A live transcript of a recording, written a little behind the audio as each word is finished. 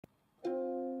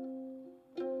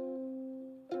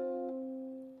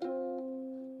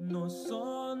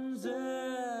son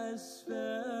zesfenu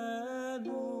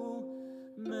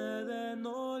meden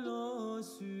olo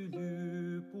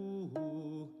sulupu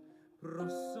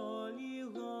prosoli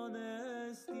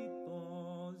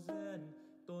honestitozen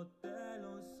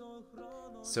totelos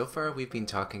ochronos. So far we've been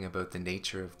talking about the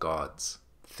nature of gods,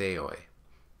 theoi.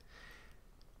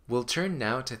 We'll turn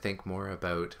now to think more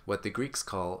about what the Greeks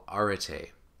call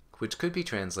arete, which could be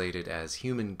translated as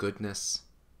human goodness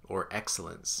or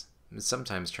excellence,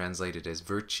 sometimes translated as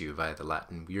virtue via the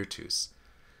Latin virtus.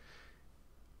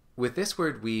 With this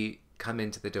word we come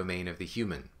into the domain of the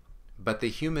human, but the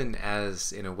human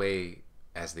as, in a way,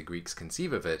 as the Greeks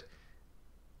conceive of it,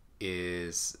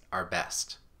 is our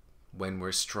best. When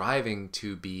we're striving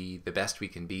to be the best we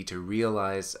can be, to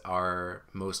realize our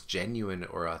most genuine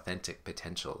or authentic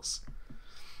potentials.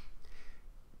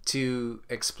 To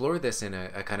explore this in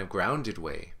a kind of grounded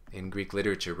way in Greek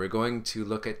literature, we're going to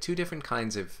look at two different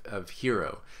kinds of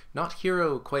hero. Not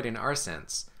hero quite in our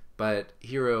sense, but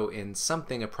hero in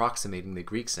something approximating the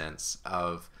Greek sense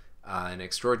of an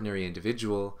extraordinary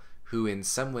individual who in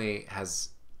some way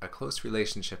has a close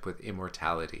relationship with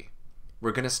immortality.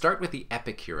 We're going to start with the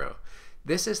epic hero.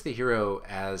 This is the hero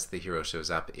as the hero shows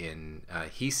up in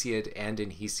Hesiod and in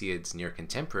Hesiod's near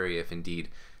contemporary, if indeed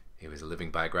he was a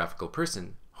living biographical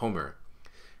person, Homer.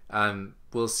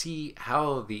 We'll see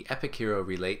how the epic hero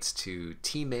relates to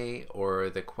Time, or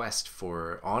the quest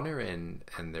for honor and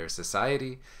their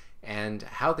society, and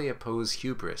how they oppose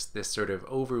hubris, this sort of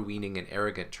overweening and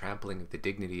arrogant trampling of the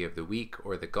dignity of the weak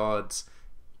or the gods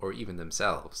or even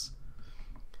themselves.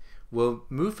 We'll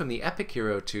move from the epic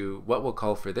hero to what we'll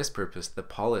call for this purpose the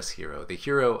polis hero, the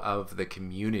hero of the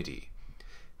community.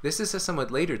 This is a somewhat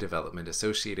later development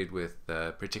associated with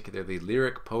particularly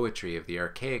lyric poetry of the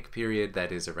archaic period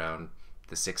that is around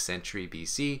the 6th century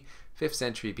BC, 5th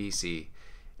century BC.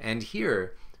 And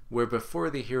here, where before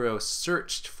the hero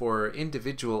searched for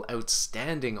individual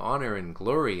outstanding honor and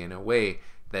glory in a way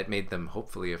that made them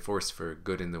hopefully a force for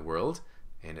good in the world,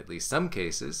 in at least some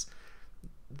cases,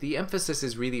 the emphasis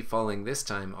is really falling this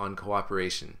time on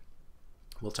cooperation.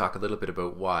 We'll talk a little bit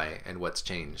about why and what's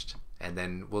changed, and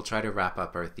then we'll try to wrap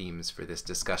up our themes for this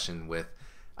discussion with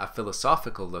a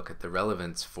philosophical look at the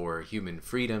relevance for human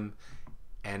freedom,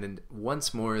 and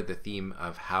once more the theme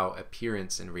of how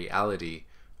appearance and reality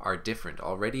are different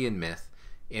already in myth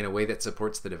in a way that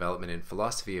supports the development in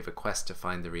philosophy of a quest to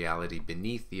find the reality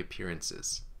beneath the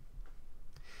appearances.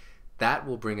 That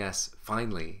will bring us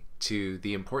finally to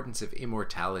the importance of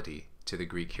immortality to the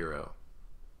Greek hero.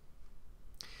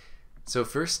 So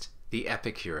first, the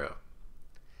epic hero.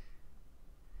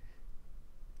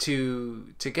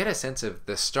 To get a sense of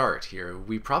the start here,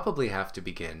 we probably have to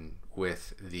begin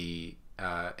with the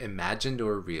imagined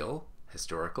or real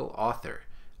historical author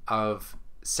of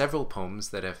several poems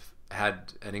that have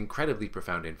had an incredibly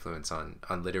profound influence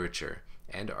on literature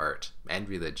and art and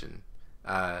religion.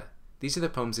 These are the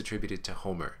poems attributed to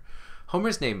Homer.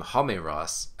 Homer's name,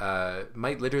 Homeros,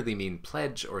 might literally mean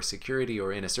pledge or security,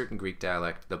 or in a certain Greek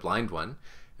dialect, the blind one.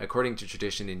 According to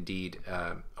tradition, indeed,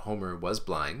 Homer was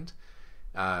blind.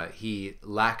 He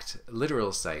lacked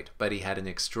literal sight, but he had an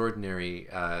extraordinary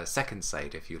second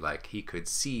sight, if you like. He could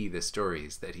see the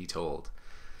stories that he told.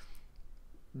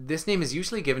 This name is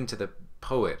usually given to the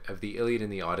poet of the Iliad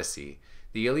and the Odyssey.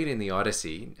 The Iliad and the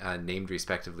Odyssey, named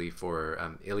respectively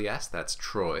for Ilias, that's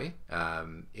Troy,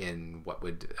 in what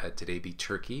would today be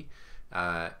Turkey,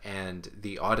 and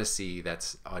the Odyssey,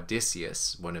 that's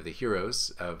Odysseus, one of the heroes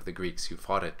of the Greeks who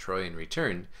fought at Troy and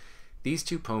returned. These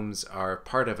two poems are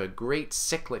part of a great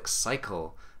cyclic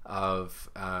cycle of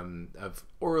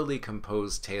orally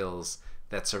composed tales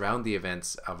that surround the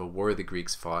events of a war the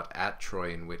Greeks fought at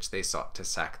Troy in which they sought to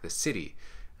sack the city.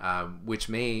 Which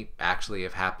may actually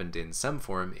have happened in some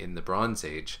form in the Bronze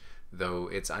Age, though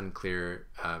it's unclear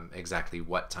exactly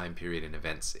what time period and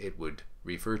events it would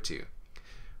refer to.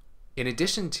 In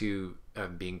addition to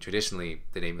being traditionally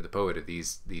the name of the poet of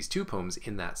these two poems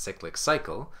in that cyclic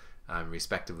cycle,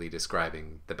 respectively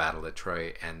describing the battle at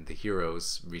Troy and the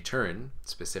hero's return,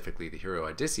 specifically the hero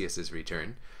Odysseus's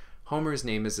return, Homer's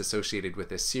name is associated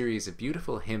with a series of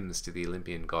beautiful hymns to the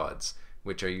Olympian gods,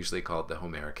 which are usually called the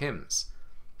Homeric hymns.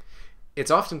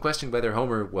 It's often questioned whether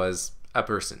Homer was a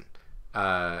person.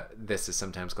 This is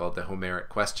sometimes called the Homeric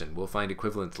question. We'll find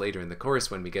equivalents later in the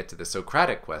course when we get to the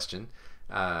Socratic question.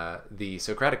 The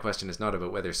Socratic question is not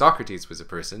about whether Socrates was a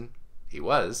person. He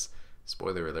was,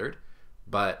 spoiler alert,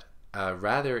 but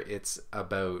rather it's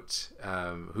about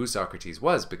who Socrates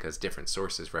was, because different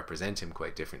sources represent him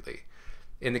quite differently.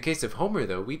 In the case of Homer,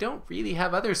 though, we don't really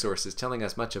have other sources telling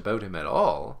us much about him at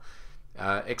all.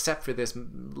 except for this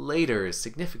later,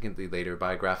 significantly later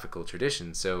biographical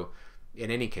tradition. So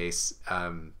in any case,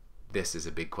 this is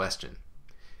a big question.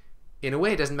 In a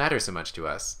way, it doesn't matter so much to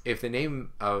us. If the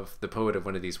name of the poet of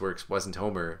one of these works wasn't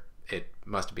Homer, it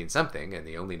must have been something, and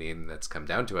the only name that's come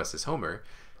down to us is Homer.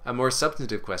 A more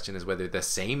substantive question is whether the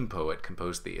same poet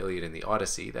composed the Iliad and the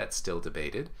Odyssey. That's still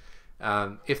debated.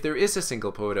 If there is a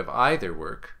single poet of either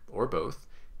work, or both,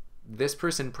 this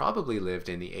person probably lived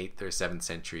in the 8th or 7th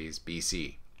centuries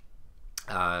BC.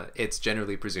 It's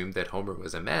generally presumed that Homer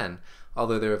was a man,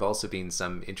 although there have also been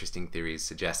some interesting theories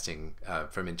suggesting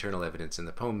from internal evidence in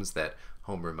the poems that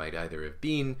Homer might either have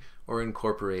been or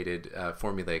incorporated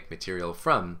formulaic material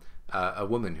from a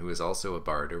woman who is also a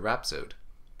bard or rhapsode.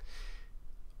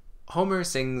 Homer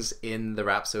sings in the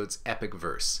rhapsode's epic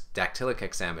verse, dactylic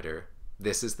hexameter.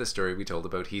 This is the story we told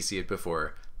about Hesiod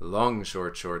before. Long,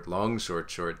 short, short, long, short,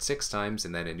 short, 6 times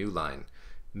and then a new line.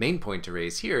 Main point to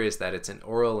raise here is that it's an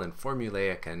oral and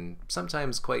formulaic and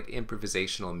sometimes quite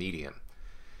improvisational medium.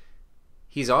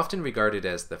 He's often regarded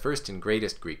as the first and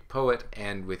greatest Greek poet,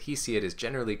 and with Hesiod is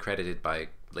generally credited by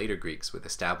later Greeks with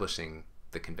establishing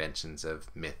the conventions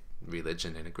of myth,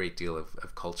 religion, and a great deal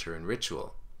of culture and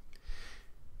ritual.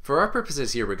 For our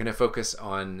purposes here, we're going to focus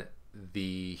on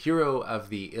the hero of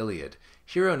the Iliad.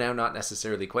 Hero now not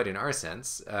necessarily quite in our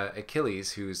sense.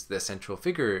 Achilles, who's the central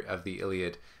figure of the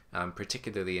Iliad,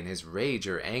 particularly in his rage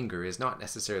or anger, is not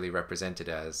necessarily represented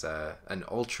as an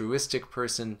altruistic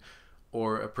person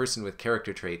or a person with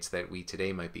character traits that we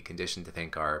today might be conditioned to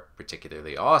think are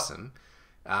particularly awesome.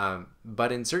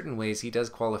 But in certain ways, he does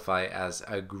qualify as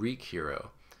a Greek hero.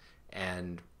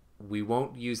 And we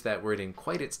won't use that word in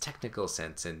quite its technical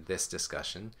sense in this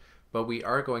discussion, but we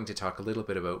are going to talk a little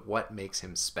bit about what makes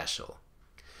him special.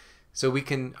 So we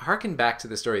can hearken back to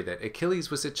the story that Achilles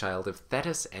was a child of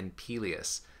Thetis and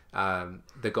Peleus.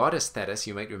 The goddess Thetis,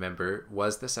 you might remember,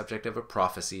 was the subject of a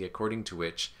prophecy according to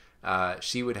which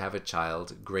she would have a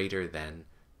child greater than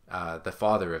the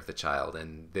father of the child.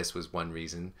 And this was one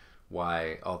reason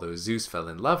why, although Zeus fell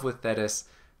in love with Thetis,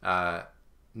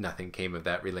 nothing came of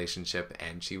that relationship,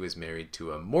 and she was married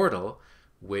to a mortal,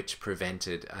 which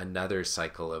prevented another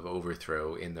cycle of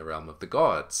overthrow in the realm of the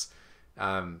gods.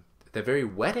 The very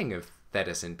wedding of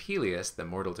Thetis and Peleus, the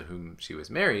mortal to whom she was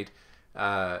married,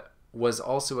 was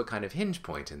also a kind of hinge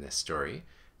point in this story,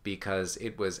 because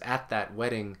it was at that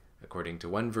wedding, according to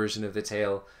one version of the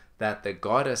tale, that the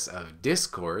goddess of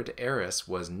discord, Eris,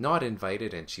 was not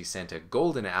invited, and she sent a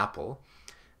golden apple,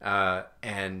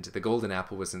 and the golden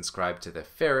apple was inscribed to the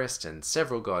fairest, and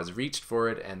several gods reached for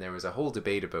it, and there was a whole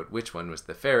debate about which one was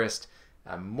the fairest.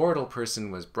 A mortal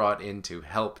person was brought in to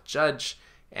help judge,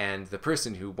 and the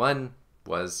person who won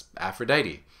was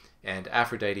Aphrodite. And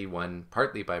Aphrodite won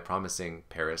partly by promising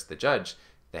Paris, the judge,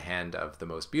 the hand of the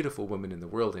most beautiful woman in the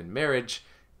world in marriage.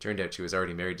 Turned out she was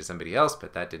already married to somebody else,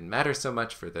 but that didn't matter so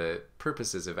much for the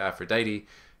purposes of Aphrodite,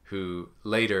 who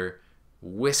later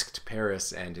whisked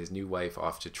Paris and his new wife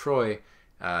off to Troy,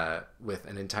 with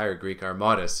an entire Greek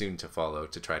armada soon to follow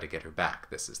to try to get her back.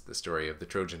 This is the story of the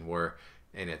Trojan War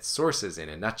and its sources in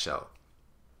a nutshell.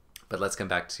 But let's come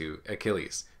back to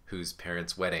Achilles, whose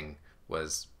parents' wedding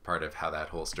was part of how that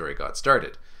whole story got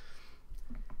started.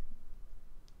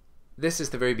 This is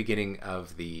the very beginning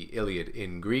of the Iliad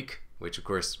in Greek, which of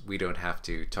course we don't have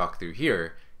to talk through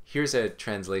here. Here's a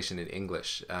translation in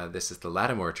English. This is the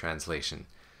Lattimore translation.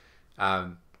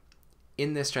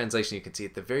 In this translation, you can see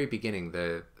at the very beginning,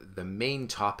 the main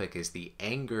topic is the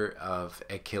anger of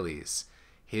Achilles,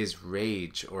 his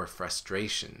rage or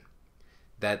frustration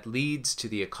that leads to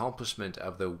the accomplishment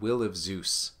of the will of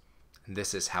Zeus. And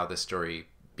this is how the story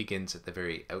begins at the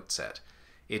very outset.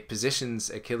 It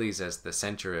positions Achilles as the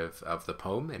center of the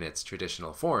poem in its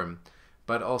traditional form,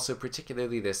 but also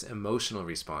particularly this emotional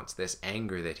response, this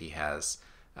anger that he has,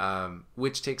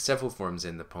 which takes several forms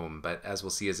in the poem, but as we'll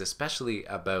see is especially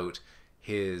about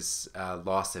his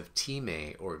loss of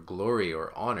time or glory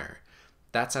or honor.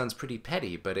 That sounds pretty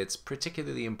petty, but it's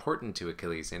particularly important to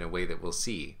Achilles in a way that we'll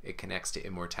see. It connects to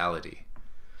immortality.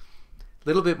 A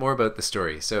little bit more about the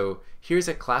story. So here's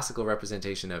a classical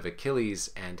representation of Achilles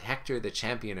and Hector, the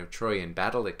champion of Troy in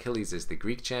battle. Achilles is the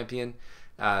Greek champion.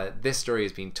 This story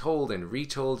is being told and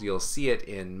retold. You'll see it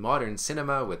in modern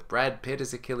cinema with Brad Pitt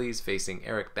as Achilles facing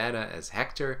Eric Bana as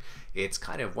Hector. It's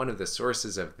kind of one of the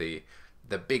sources of the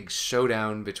big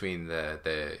showdown between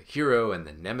the hero and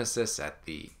the nemesis at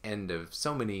the end of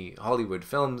so many Hollywood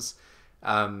films.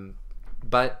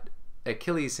 But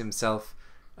Achilles himself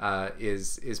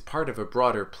is part of a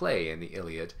broader play in the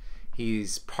Iliad.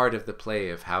 He's part of the play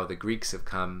of how the Greeks have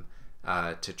come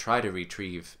to try to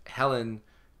retrieve Helen,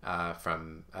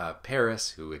 from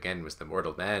Paris, who again was the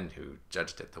mortal man who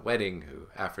judged at the wedding, who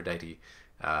Aphrodite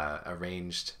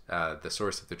arranged the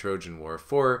source of the Trojan War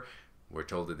for. We're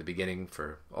told at the beginning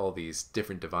for all these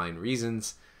different divine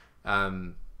reasons.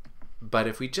 But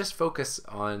if we just focus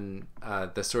on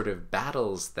the sort of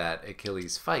battles that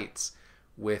Achilles fights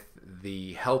with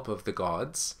the help of the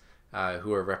gods,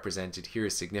 who are represented here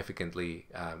significantly,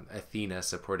 Athena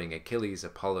supporting Achilles,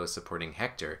 Apollo supporting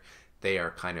Hector, they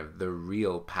are kind of the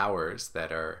real powers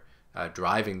that are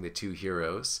driving the two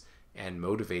heroes and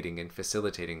motivating and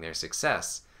facilitating their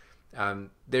success.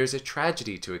 There's a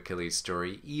tragedy to Achilles'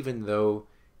 story, even though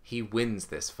he wins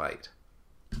this fight.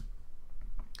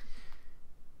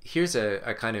 Here's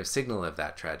a kind of signal of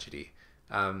that tragedy.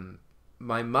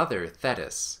 My mother,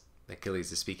 Thetis,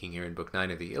 Achilles is speaking here in Book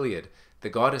 9 of the Iliad, the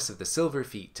goddess of the silver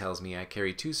feet, tells me I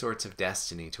carry two sorts of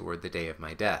destiny toward the day of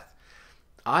my death.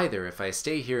 Either, if I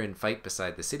stay here and fight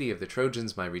beside the city of the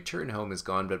Trojans, my return home is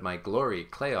gone, but my glory,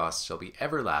 Kleos, shall be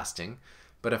everlasting.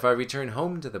 But if I return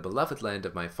home to the beloved land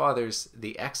of my fathers,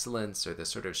 the excellence or the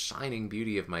sort of shining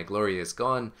beauty of my glory is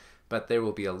gone, but there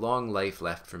will be a long life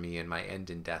left for me, and my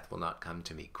end in death will not come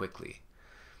to me quickly.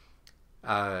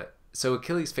 So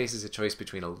Achilles faces a choice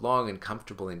between a long and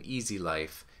comfortable and easy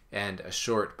life and a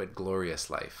short but glorious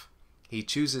life. He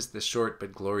chooses the short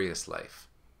but glorious life.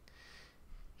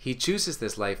 He chooses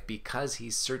this life because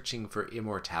he's searching for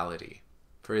immortality.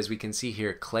 For as we can see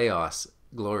here, Kleos,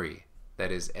 glory,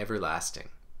 that is everlasting.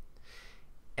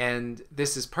 And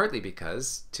this is partly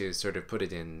because, to sort of put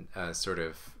it in a sort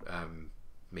of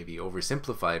maybe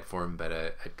oversimplified form, but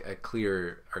a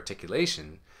clear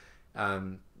articulation,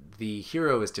 the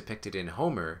hero as depicted in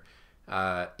Homer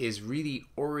is really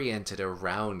oriented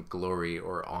around glory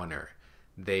or honor.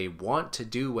 They want to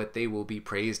do what they will be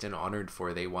praised and honored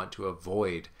for. They want to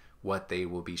avoid what they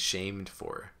will be shamed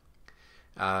for.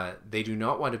 They do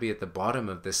not want to be at the bottom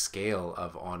of the scale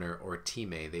of honor or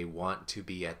time. They want to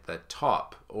be at the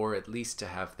top, or at least to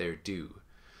have their due.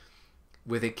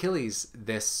 With Achilles,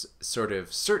 this sort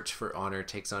of search for honor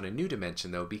takes on a new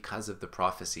dimension, though, because of the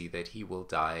prophecy that he will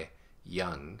die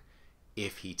young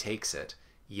if he takes it.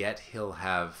 Yet he'll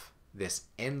have this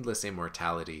endless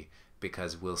immortality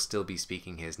because we'll still be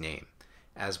speaking his name,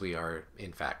 as we are,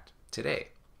 in fact, today.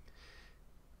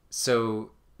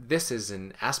 So this is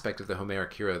an aspect of the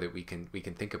Homeric hero that we can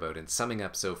think about. And summing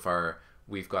up so far,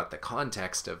 we've got the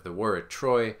context of the war at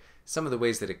Troy, some of the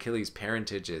ways that Achilles'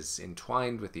 parentage is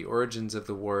entwined with the origins of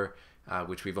the war,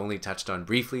 which we've only touched on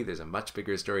briefly. There's a much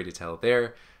bigger story to tell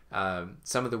there.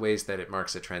 Some of the ways that it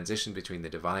marks a transition between the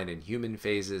divine and human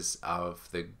phases of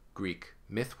the Greek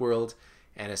myth world,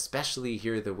 and especially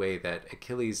here the way that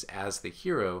Achilles as the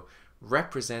hero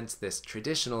represents this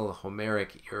traditional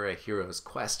Homeric era hero's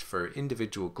quest for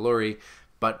individual glory,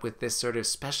 but with this sort of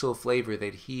special flavor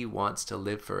that he wants to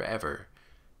live forever.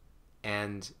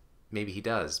 And maybe he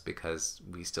does, because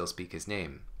we still speak his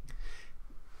name.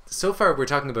 So far we're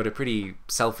talking about a pretty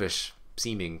selfish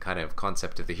seeming kind of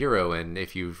concept of the hero, and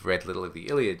if you've read little of the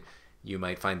Iliad, you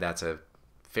might find that's a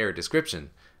fair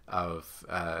description of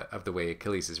the way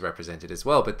Achilles is represented as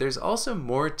well. But there's also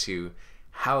more to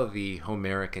how the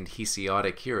Homeric and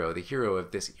Hesiotic hero, the hero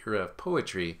of this era of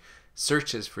poetry,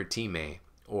 searches for time,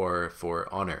 or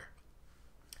for honor.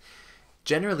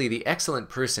 Generally, the excellent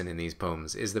person in these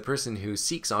poems is the person who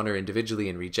seeks honor individually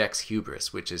and rejects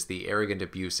hubris, which is the arrogant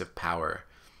abuse of power.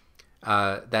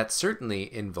 That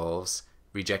certainly involves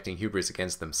rejecting hubris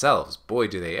against themselves. Boy,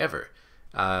 do they ever.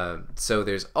 So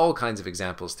there's all kinds of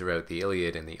examples throughout the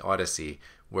Iliad and the Odyssey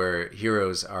where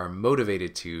heroes are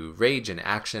motivated to rage and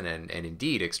action and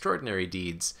indeed extraordinary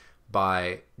deeds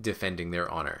by defending their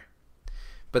honor.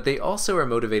 But they also are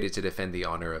motivated to defend the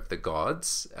honor of the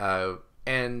gods,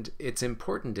 and it's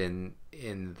important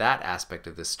in that aspect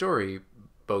of the story,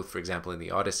 both, for example, in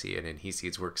the Odyssey and in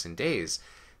Hesiod's Works and Days,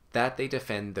 that they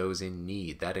defend those in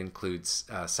need. That includes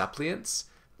suppliants,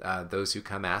 those who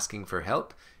come asking for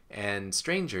help, and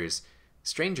strangers.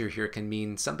 Stranger here can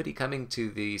mean somebody coming to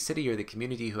the city or the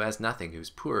community who has nothing, who's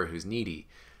poor, who's needy.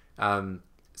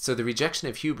 So the rejection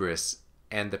of hubris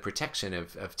and the protection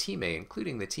of time,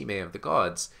 including the time of the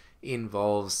gods,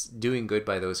 involves doing good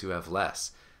by those who have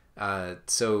less.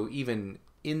 So even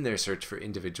in their search for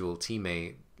individual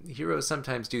time, heroes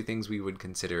sometimes do things we would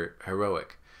consider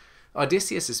heroic.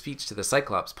 Odysseus' speech to the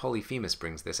Cyclops, Polyphemus,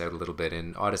 brings this out a little bit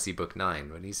in Odyssey Book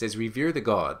 9. When he says, "Revere the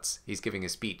gods," he's giving a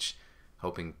speech,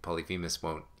 hoping Polyphemus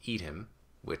won't eat him,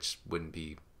 which wouldn't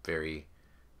be very,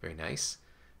 very nice.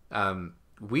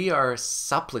 "We are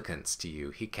supplicants to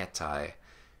you, Hiketai."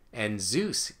 And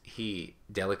Zeus, he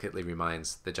delicately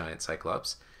reminds the giant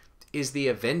Cyclops, is the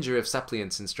avenger of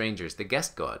suppliants and strangers, the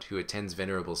guest god who attends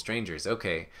venerable strangers.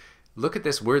 Okay, look at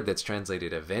this word that's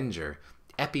translated avenger.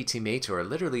 Epitimator,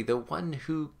 literally the one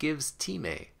who gives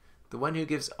time, the one who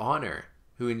gives honor,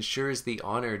 who ensures the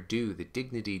honor due, the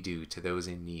dignity due to those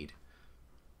in need.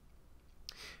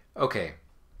 Okay.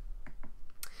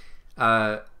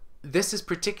 This is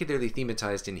particularly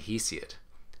thematized in Hesiod.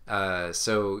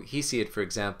 So Hesiod, for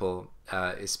example,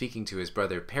 is speaking to his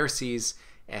brother Perses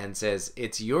and says,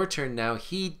 "It's your turn now,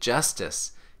 heed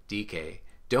justice, DK.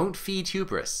 Don't feed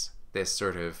hubris," this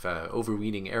sort of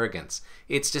overweening arrogance.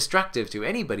 It's destructive to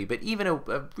anybody, but even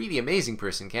a really amazing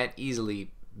person can't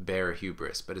easily bear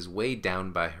hubris, but is weighed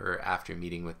down by her after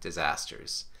meeting with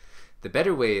disasters. The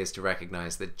better way is to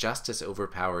recognize that justice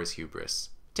overpowers hubris.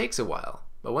 It takes a while,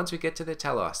 but once we get to the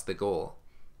telos, the goal,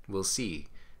 we'll see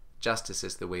justice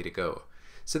is the way to go.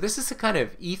 So this is a kind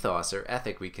of ethos or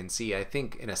ethic we can see, I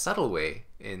think, in a subtle way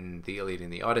in the Iliad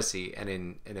and the Odyssey, and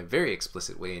in a very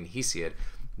explicit way in Hesiod,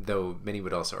 though many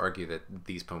would also argue that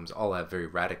these poems all have very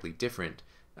radically different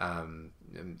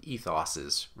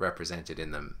ethoses represented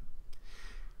in them.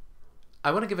 I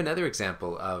want to give another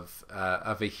example of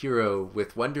a hero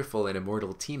with wonderful and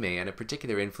immortal time and a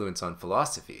particular influence on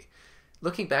philosophy.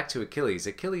 Looking back to Achilles,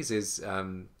 Achilles is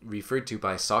referred to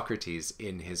by Socrates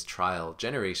in his trial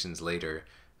generations later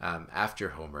after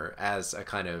Homer as a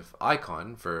kind of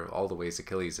icon for all the ways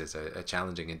Achilles is a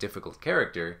challenging and difficult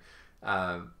character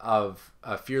of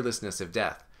a fearlessness of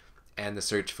death and the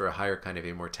search for a higher kind of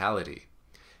immortality.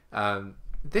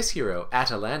 This hero,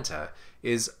 Atalanta,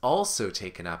 is also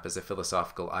taken up as a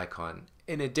philosophical icon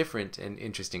in a different and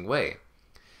interesting way.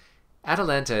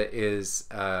 Atalanta is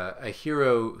a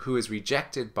hero who is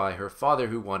rejected by her father,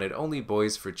 who wanted only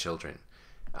boys for children.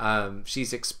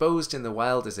 She's exposed in the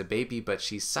wild as a baby, but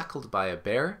she's suckled by a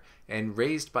bear and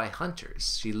raised by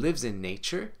hunters. She lives in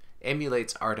nature,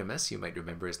 emulates Artemis, you might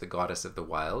remember as the goddess of the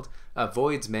wild,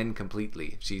 avoids men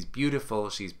completely. She's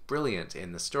beautiful, she's brilliant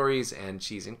in the stories, and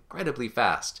she's incredibly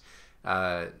fast.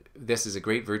 This is a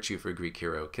great virtue for a Greek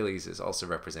hero. Achilles is also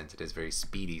represented as very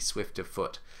speedy, swift of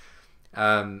foot.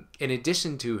 In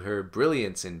addition to her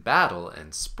brilliance in battle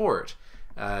and sport,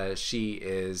 she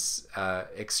is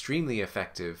extremely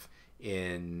effective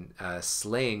in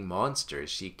slaying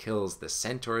monsters. She kills the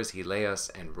centaurs Helios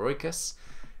and Rhoicus.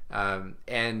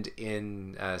 And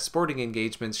in sporting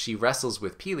engagements, she wrestles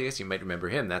with Peleus. You might remember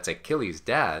him. That's Achilles'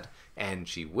 dad. And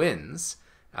she wins.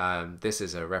 This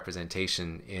is a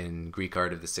representation in Greek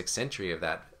art of the 6th century of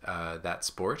that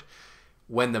sport.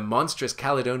 When the monstrous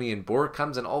Caledonian boar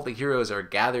comes and all the heroes are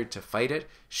gathered to fight it,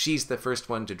 she's the first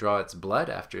one to draw its blood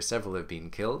after several have been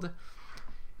killed.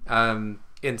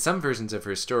 In some versions of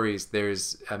her stories,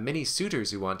 there's many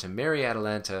suitors who want to marry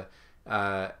Atalanta,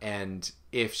 and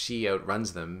if she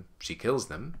outruns them, she kills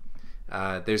them.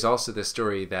 There's also the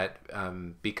story that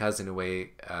because in a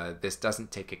way this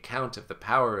doesn't take account of the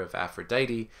power of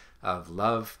Aphrodite, of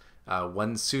love,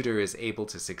 one suitor is able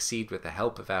to succeed with the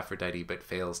help of Aphrodite but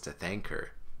fails to thank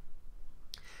her.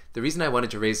 The reason I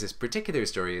wanted to raise this particular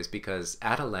story is because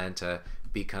Atalanta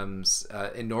becomes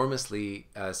enormously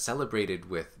celebrated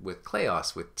with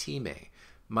Kleos, with Time,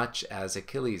 much as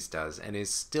Achilles does, and is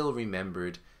still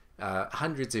remembered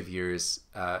hundreds of years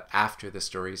after the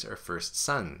stories are first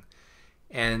sung.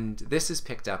 And this is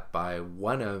picked up by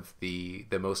one of the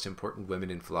most important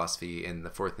women in philosophy in the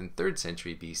 4th and 3rd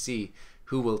century BC,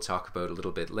 who we'll talk about a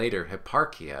little bit later,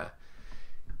 Hipparchia.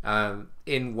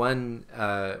 In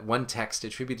one text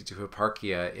attributed to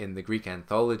Hipparchia in the Greek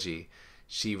anthology,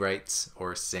 she writes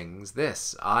or sings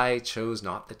this: "I chose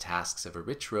not the tasks of a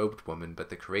rich-robed woman, but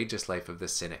the courageous life of the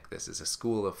cynic." This is a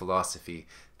school of philosophy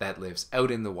that lives out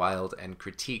in the wild and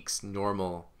critiques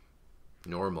normal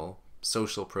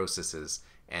social processes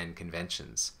and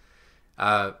conventions.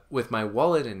 With my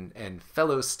wallet and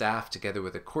fellow staff, together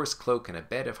with a coarse cloak and a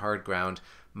bed of hard ground,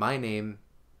 my name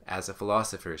as a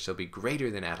philosopher shall be greater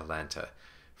than Atalanta,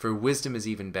 for wisdom is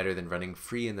even better than running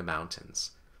free in the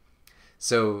mountains.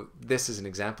 So this is an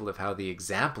example of how the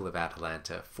example of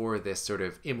Atalanta for this sort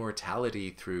of immortality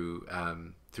through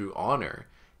honor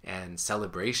and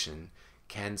celebration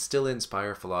can still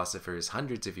inspire philosophers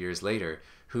hundreds of years later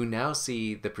who now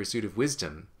see the pursuit of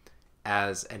wisdom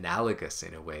as analogous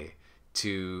in a way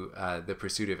to the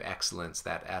pursuit of excellence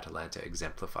that Atalanta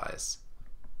exemplifies.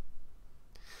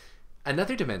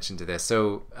 Another dimension to this,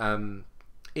 so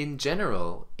in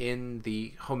general, in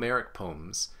the Homeric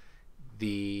poems,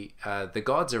 the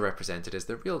gods are represented as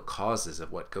the real causes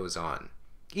of what goes on,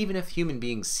 even if human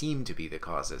beings seem to be the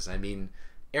causes. I mean,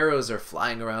 arrows are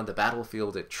flying around the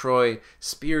battlefield at Troy,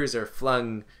 spears are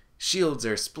flung shields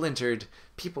are splintered,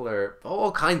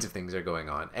 all kinds of things are going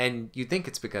on. And you think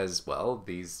it's because, well,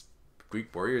 these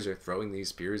Greek warriors are throwing these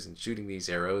spears and shooting these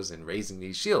arrows and raising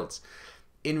these shields.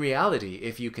 In reality,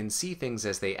 if you can see things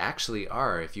as they actually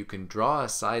are, if you can draw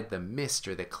aside the mist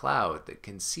or the cloud that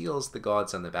conceals the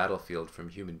gods on the battlefield from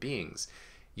human beings,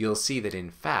 you'll see that in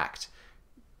fact,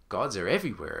 gods are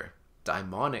everywhere.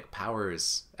 Daimonic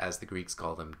powers, as the Greeks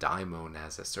call them, daimon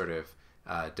as a sort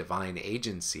of divine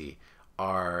agency,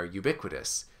 are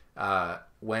ubiquitous.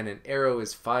 When an arrow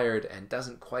is fired and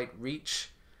doesn't quite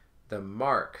reach the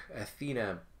mark,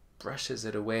 Athena brushes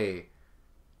it away,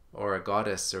 or a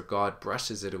goddess or god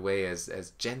brushes it away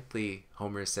as gently,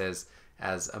 Homer says,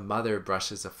 as a mother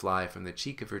brushes a fly from the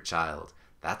cheek of her child.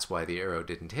 That's why the arrow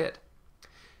didn't hit.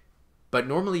 But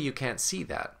normally you can't see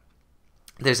that.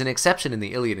 There's an exception in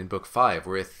the Iliad in Book 5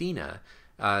 where Athena,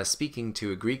 speaking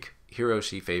to a Greek hero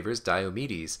she favors,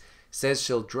 Diomedes, says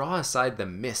she'll draw aside the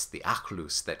mist, the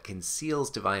achlus, that conceals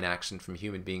divine action from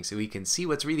human beings so he can see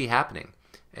what's really happening.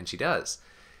 And she does.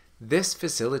 This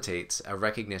facilitates a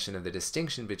recognition of the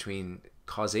distinction between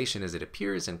causation as it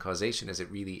appears and causation as it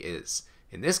really is.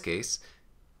 In this case,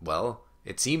 well,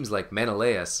 it seems like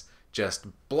Menelaus just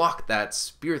blocked that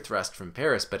spear thrust from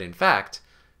Paris, but in fact,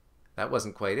 that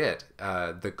wasn't quite it.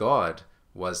 The god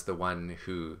was the one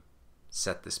who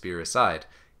set the spear aside.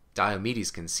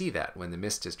 Diomedes can see that when the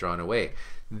mist is drawn away.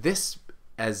 This,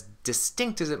 as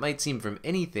distinct as it might seem from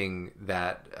anything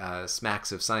that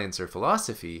smacks of science or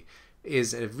philosophy,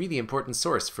 is a really important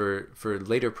source for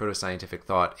later proto-scientific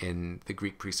thought in the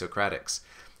Greek pre-Socratics.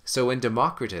 So when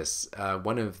Democritus,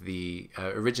 one of the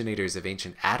originators of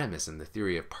ancient atomism, the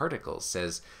theory of particles,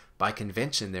 says, by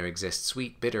convention there exists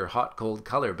sweet, bitter, hot, cold,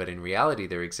 color, but in reality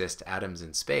there exist atoms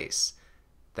in space.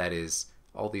 That is,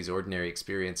 all these ordinary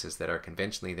experiences that are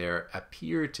conventionally there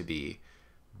appear to be,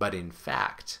 but in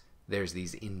fact there's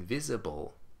these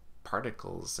invisible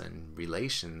particles and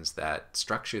relations that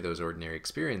structure those ordinary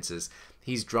experiences.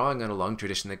 He's drawing on a long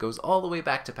tradition that goes all the way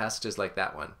back to passages like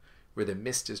that one, where the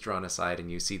mist is drawn aside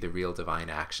and you see the real divine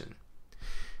action.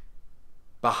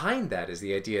 Behind that is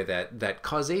the idea that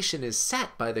causation is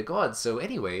set by the gods. So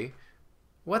anyway,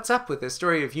 what's up with the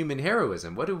story of human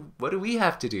heroism? What do we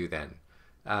have to do then,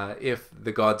 if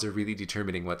the gods are really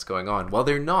determining what's going on? Well,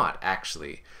 they're not,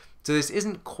 actually. So this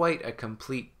isn't quite a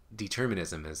complete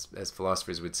determinism, as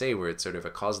philosophers would say, where it's sort of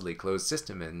a causally closed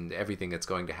system and everything that's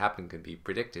going to happen can be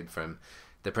predicted from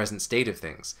the present state of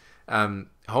things.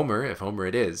 Homer, if Homer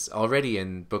it is, already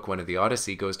in Book 1 of the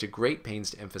Odyssey goes to great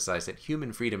pains to emphasize that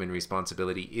human freedom and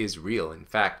responsibility is real. In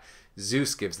fact,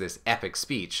 Zeus gives this epic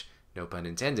speech, no pun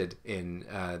intended, in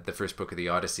the first book of the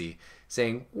Odyssey,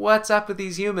 saying, what's up with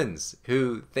these humans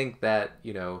who think that,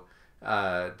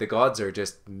 the gods are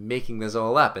just making this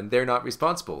all up and they're not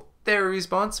responsible? They're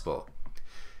responsible.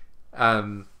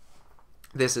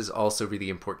 This is also really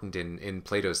important in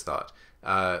Plato's thought.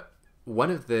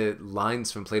 One of the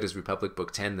lines from Plato's Republic,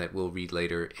 Book 10, that we'll read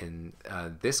later in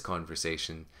this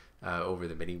conversation over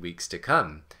the many weeks to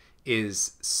come,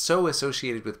 is so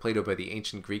associated with Plato by the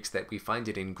ancient Greeks that we find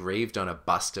it engraved on a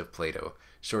bust of Plato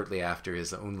shortly after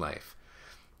his own life.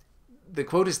 The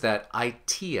quote is that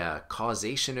aitia,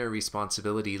 causation or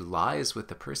responsibility, lies with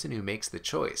the person who makes the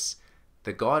choice.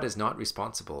 The god is not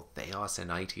responsible, theos and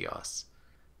aitios.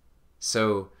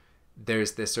 So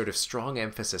there's this sort of strong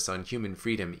emphasis on human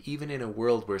freedom, even in a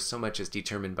world where so much is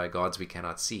determined by gods we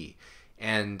cannot see.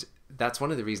 And that's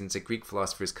one of the reasons that Greek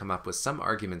philosophers come up with some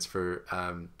arguments for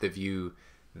the view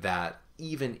that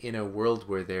even in a world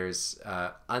where there's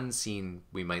unseen,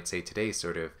 we might say today,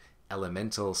 sort of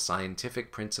elemental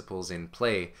scientific principles in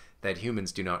play that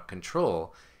humans do not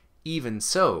control, even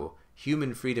so,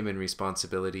 human freedom and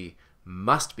responsibility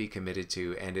must be committed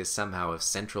to and is somehow of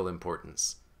central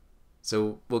importance.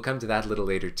 So we'll come to that a little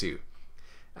later too.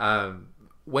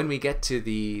 When we get to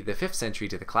the 5th century,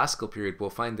 to the classical period, we'll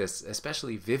find this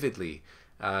especially vividly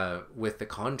with the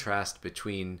contrast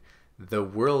between the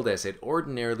world as it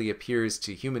ordinarily appears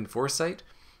to human foresight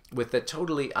with the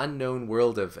totally unknown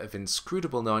world of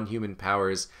inscrutable non-human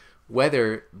powers,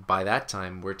 whether by that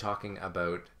time we're talking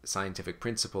about scientific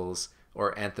principles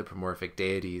or anthropomorphic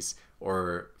deities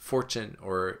or fortune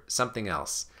or something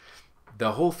else.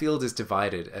 The whole field is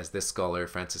divided, as this scholar,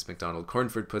 Francis MacDonald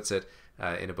Cornford, puts it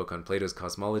in a book on Plato's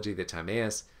cosmology, the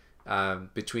Timaeus,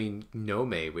 between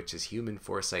nome, which is human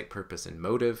foresight, purpose, and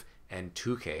motive, and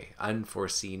touche,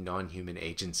 unforeseen non-human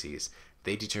agencies.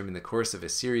 They determine the course of a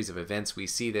series of events. We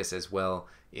see this as well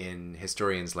in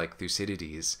historians like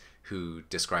Thucydides, who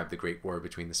describe the Great War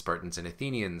between the Spartans and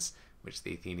Athenians, which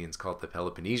the Athenians called the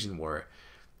Peloponnesian War.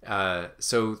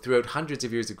 So throughout hundreds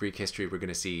of years of Greek history, we're going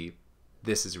to see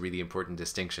this is a really important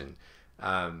distinction.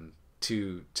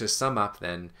 To sum up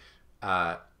then,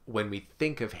 when we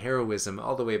think of heroism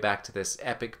all the way back to this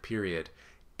epic period,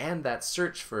 and that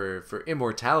search for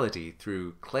immortality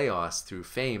through kleos, through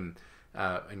fame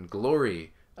and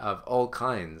glory of all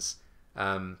kinds,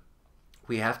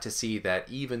 we have to see that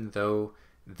even though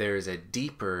there's a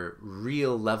deeper,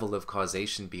 real level of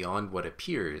causation beyond what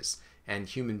appears, and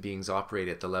human beings operate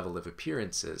at the level of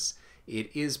appearances,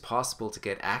 it is possible to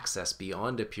get access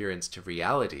beyond appearance to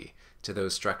reality, to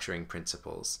those structuring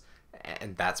principles.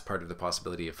 And that's part of the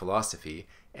possibility of philosophy.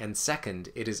 And second,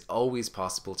 it is always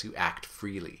possible to act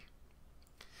freely.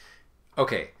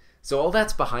 Okay, so all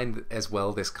that's behind as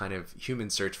well this kind of human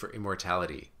search for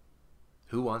immortality.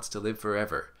 Who wants to live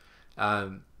forever?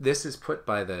 This is put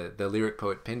by the lyric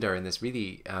poet Pindar in this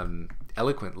really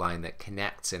eloquent line that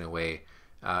connects in a way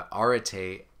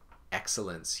arete,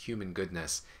 excellence, human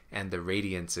goodness, and the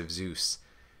radiance of Zeus.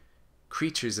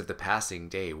 Creatures of the passing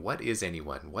day, what is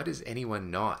anyone? What is anyone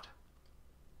not?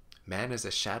 Man is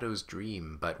a shadow's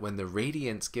dream, but when the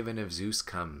radiance given of Zeus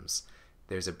comes,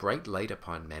 there's a bright light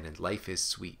upon men and life is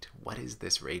sweet. What is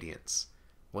this radiance?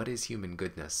 What is human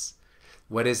goodness?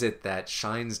 What is it that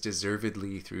shines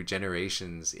deservedly through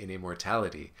generations in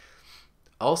immortality?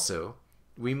 Also,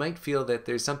 we might feel that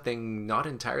there's something not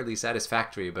entirely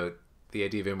satisfactory about the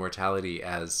idea of immortality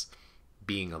as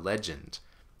being a legend.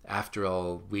 After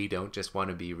all, we don't just want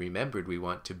to be remembered, we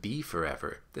want to be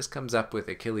forever. This comes up with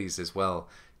Achilles as well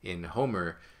in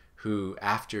Homer, who,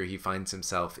 after he finds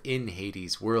himself in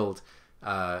Hades' world,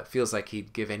 feels like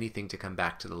he'd give anything to come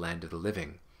back to the land of the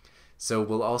living. So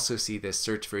we'll also see this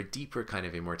search for a deeper kind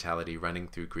of immortality running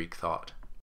through Greek thought.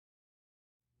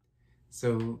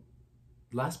 So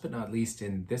last but not least,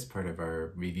 in this part of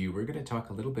our review, we're going to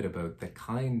talk a little bit about the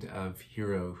kind of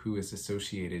hero who is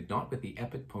associated not with the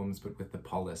epic poems, but with the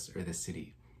polis, or the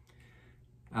city.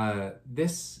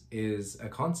 This is a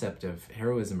concept of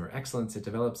heroism or excellence that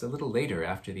develops a little later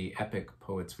after the epic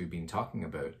poets we've been talking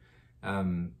about.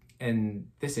 And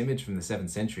this image from the 7th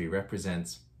century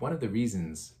represents one of the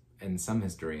reasons, in some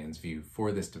historians' view,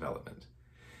 for this development.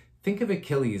 Think of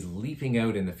Achilles leaping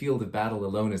out in the field of battle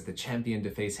alone as the champion to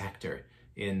face Hector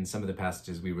in some of the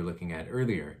passages we were looking at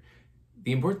earlier.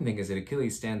 The important thing is that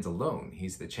Achilles stands alone.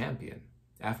 He's the champion.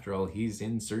 After all, he's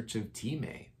in search of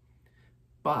Time.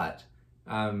 But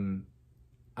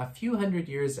a few hundred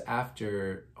years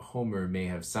after Homer may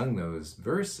have sung those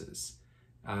verses,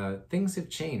 things have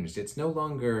changed. It's no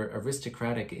longer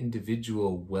aristocratic,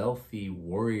 individual, wealthy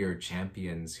warrior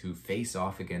champions who face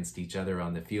off against each other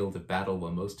on the field of battle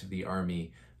while most of the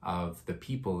army of the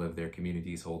people of their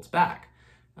communities holds back.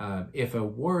 If a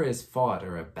war is fought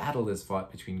or a battle is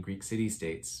fought between Greek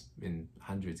city-states in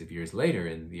hundreds of years later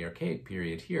in the Archaic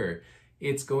period here,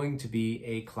 it's going to be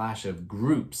a clash of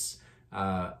groups,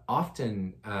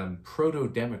 often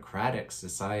proto-democratic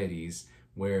societies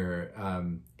where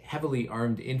heavily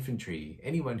armed infantry,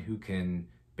 anyone who can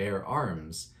bear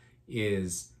arms,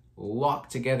 is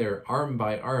locked together arm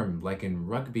by arm like in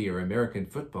rugby or American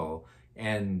football,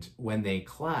 and when they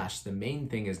clash, the main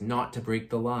thing is not to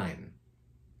break the line.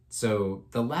 So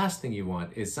the last thing you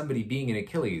want is somebody being an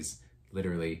Achilles,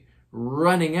 literally,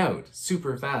 running out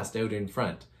super fast out in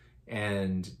front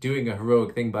and doing a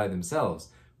heroic thing by themselves.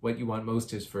 What you want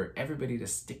most is for everybody to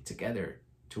stick together,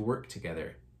 to work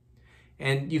together.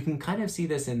 And you can kind of see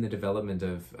this in the development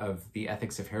of the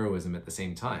ethics of heroism at the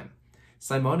same time.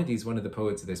 Simonides, one of the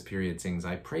poets of this period, sings,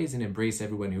 "I praise and embrace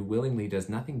everyone who willingly does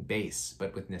nothing base,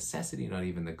 but with necessity not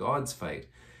even the gods fight.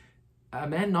 A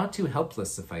man not too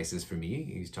helpless suffices for me."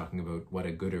 He's talking about what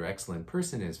a good or excellent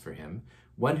person is for him.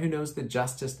 "One who knows the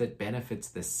justice that benefits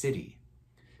the city,"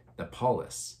 the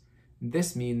polis.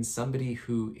 This means somebody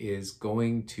who is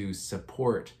going to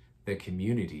support the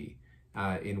community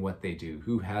in what they do,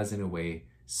 who has, in a way,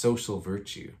 social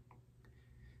virtue.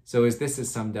 So as this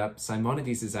is summed up,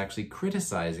 Simonides is actually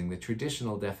criticizing the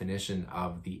traditional definition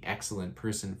of the excellent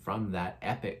person from that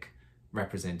epic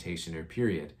representation or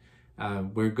period,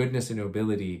 where goodness and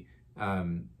nobility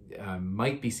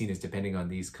might be seen as depending on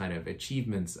these kind of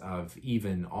achievements of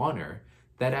even honor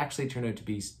that actually turn out to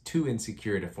be too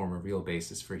insecure to form a real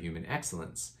basis for human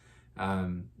excellence.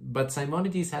 But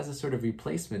Simonides has a sort of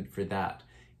replacement for that.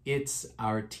 It's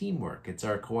our teamwork, it's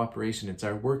our cooperation, it's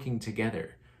our working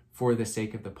together for the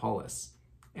sake of the polis.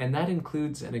 And that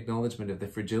includes an acknowledgement of the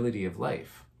fragility of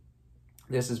life.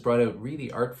 This is brought out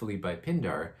really artfully by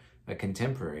Pindar, a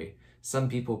contemporary. "Some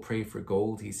people pray for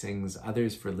gold," he sings,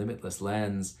 "others for limitless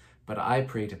lands, but I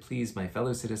pray to please my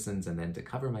fellow citizens and then to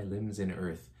cover my limbs in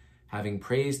earth, having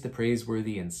praised the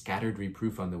praiseworthy and scattered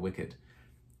reproof on the wicked."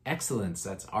 Excellence,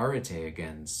 that's arete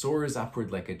again, soars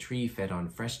upward like a tree fed on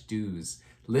fresh dews,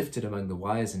 lifted among the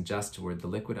wise and just toward the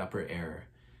liquid upper air.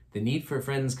 The need for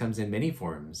friends comes in many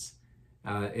forms.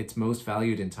 It's most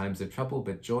valued in times of trouble,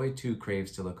 but joy too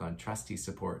craves to look on trusty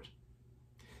support.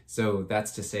 So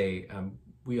that's to say,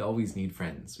 we always need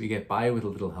friends. We get by with a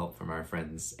little help from our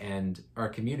friends and our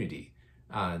community,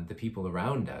 the people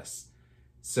around us.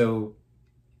 So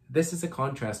this is a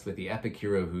contrast with the epic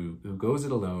hero who goes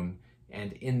it alone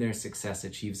and in their success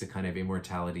achieves a kind of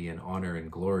immortality and honor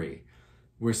and glory.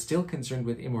 We're still concerned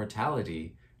with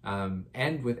immortality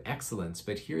and with excellence,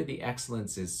 but here the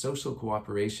excellence is social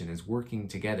cooperation, is working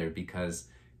together because,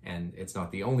 and it's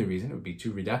not the only reason, it would be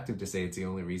too reductive to say it's the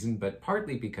only reason, but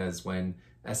partly because when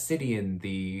a city in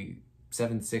the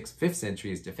 7th, 6th, 5th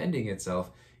century is defending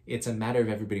itself, it's a matter of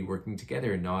everybody working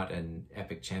together, not an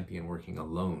epic champion working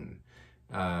alone.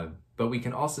 But we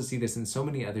can also see this in so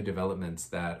many other developments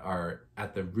that are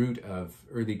at the root of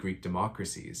early Greek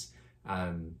democracies,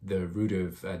 the root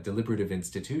of deliberative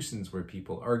institutions where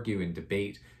people argue and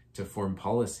debate to form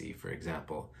policy, for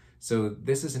example. So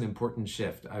this is an important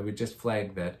shift. I would just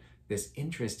flag that this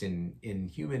interest in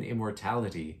human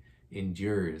immortality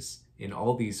endures in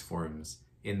all these forms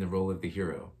in the role of the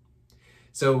hero.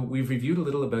 So we've reviewed a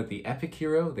little about the epic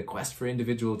hero, the quest for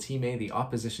individual time, the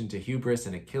opposition to hubris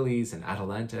and Achilles and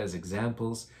Atalanta as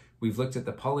examples. We've looked at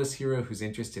the polis hero who's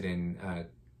interested in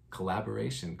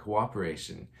collaboration,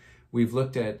 cooperation. We've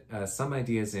looked at some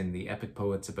ideas in the epic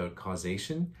poets about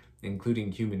causation,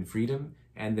 including human freedom,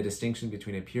 and the distinction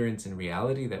between appearance and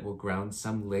reality that will ground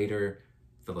some later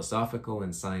philosophical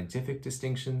and scientific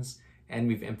distinctions. And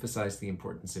we've emphasized the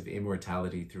importance of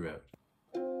immortality throughout.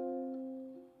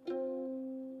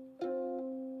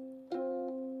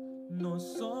 No